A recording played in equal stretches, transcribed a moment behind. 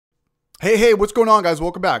Hey, what's going on, guys?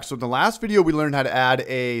 Welcome back. So in the last video, we learned how to add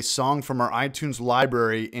a song from our iTunes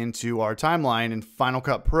library into our timeline in Final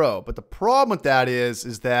Cut Pro. But the problem with that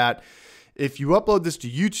is that if you upload this to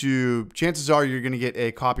YouTube, chances are you're going to get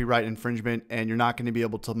a copyright infringement and you're not going to be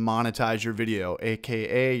able to monetize your video,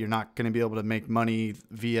 aka you're not going to be able to make money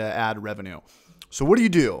via ad revenue. So what do you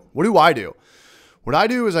do? What do I do? What I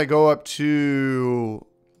do is I go up to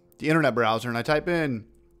the internet browser and I type in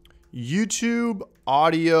YouTube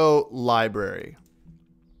audio library.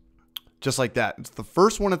 Just like that. It's the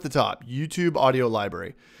first one at the top, YouTube audio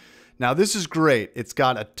library. Now this is great. It's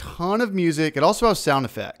got a ton of music. It also has sound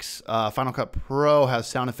effects. Final Cut Pro has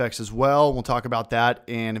sound effects as well. We'll talk about that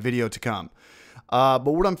in a video to come. But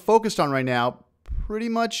what I'm focused on right now pretty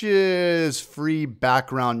much is free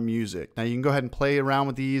background music. Now you can go ahead and play around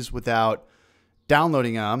with these without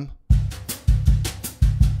downloading them.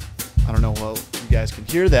 I don't know if you guys can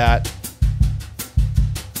hear that.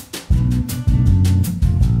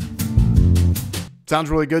 Sounds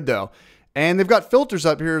really good though. And they've got filters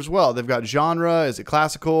up here as well. They've got genre. Is it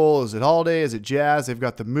classical? Is it holiday? Is it jazz? They've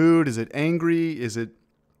got the mood. Is it angry? Is it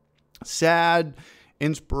sad?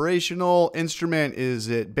 Inspirational? Instrument? Is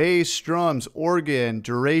it bass, drums, organ,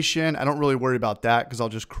 duration? I don't really worry about that because I'll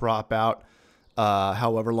just crop out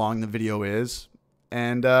however long the video is.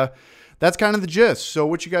 And that's kind of the gist. So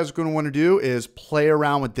what you guys are going to want to do is play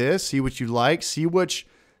around with this, see what you like, see which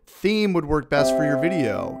theme would work best for your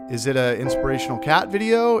video. Is it an inspirational cat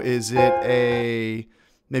video? Is it a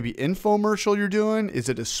maybe infomercial you're doing? Is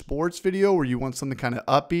it a sports video where you want something kind of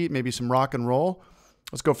upbeat, maybe some rock and roll?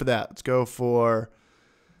 Let's go for that. Let's go for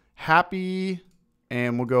happy,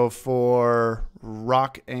 and we'll go for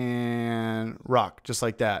rock and rock, just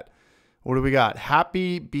like that. What do we got?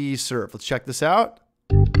 Happy Bee Surf. Let's check this out.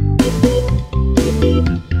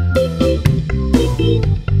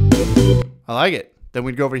 I like it. Then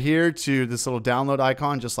we'd go over here to this little download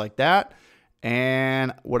icon just like that.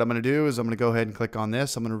 And what I'm going to do is I'm going to go ahead and click on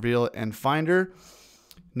this. I'm going to reveal it in Finder.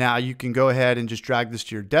 Now you can go ahead and just drag this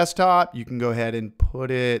to your desktop. You can go ahead and put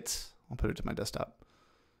it, I'll put it to my desktop.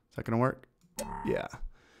 Is that going to work? Yeah.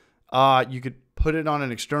 You could put it on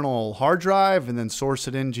an external hard drive and then source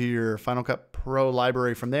it into your Final Cut Pro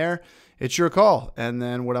library from there. It's your call. And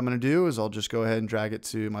then what I'm going to do is I'll just go ahead and drag it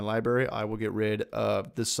to my library. I will get rid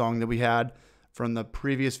of this song that we had from the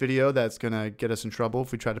previous video that's going to get us in trouble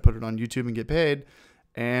if we try to put it on YouTube and get paid.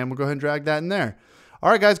 And we'll go ahead and drag that in there. All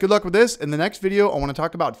right, guys, good luck with this. In the next video, I want to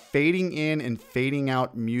talk about fading in and fading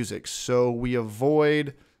out music. So we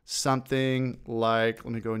avoid something like,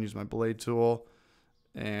 let me go and use my blade tool.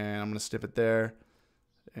 And I'm going to stiff it there.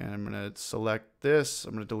 And I'm going to select this.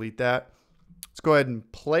 I'm going to delete that. Let's go ahead and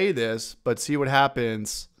play this, but see what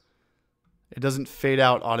happens. It doesn't fade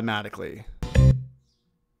out automatically.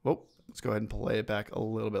 Whoa. Let's go ahead and play it back a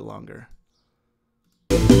little bit longer.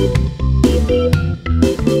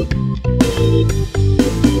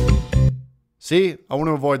 See, I want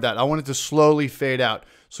to avoid that. I want it to slowly fade out.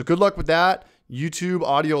 So good luck with that. YouTube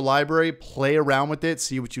audio library, play around with it,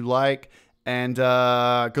 see what you like. And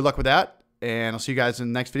good luck with that. And I'll see you guys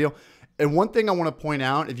in the next video. And one thing I want to point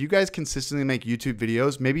out, if you guys consistently make YouTube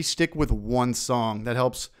videos, maybe stick with one song. That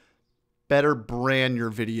helps better brand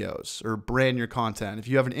your videos or brand your content. If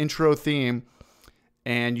you have an intro theme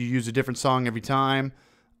and you use a different song every time,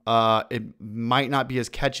 it might not be as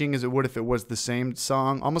catching as it would if it was the same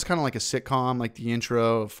song. Almost kind of like a sitcom, like the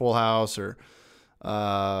intro of Full House, or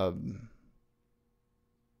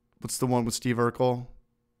what's the one with Steve Urkel?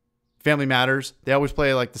 Family Matters. They always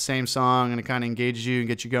play like the same song and it kind of engages you and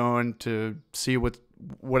gets you going to see what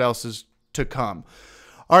else is to come.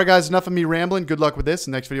 All right, guys, enough of me rambling. Good luck with this.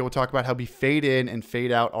 In the next video, we'll talk about how we fade in and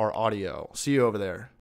fade out our audio. See you over there.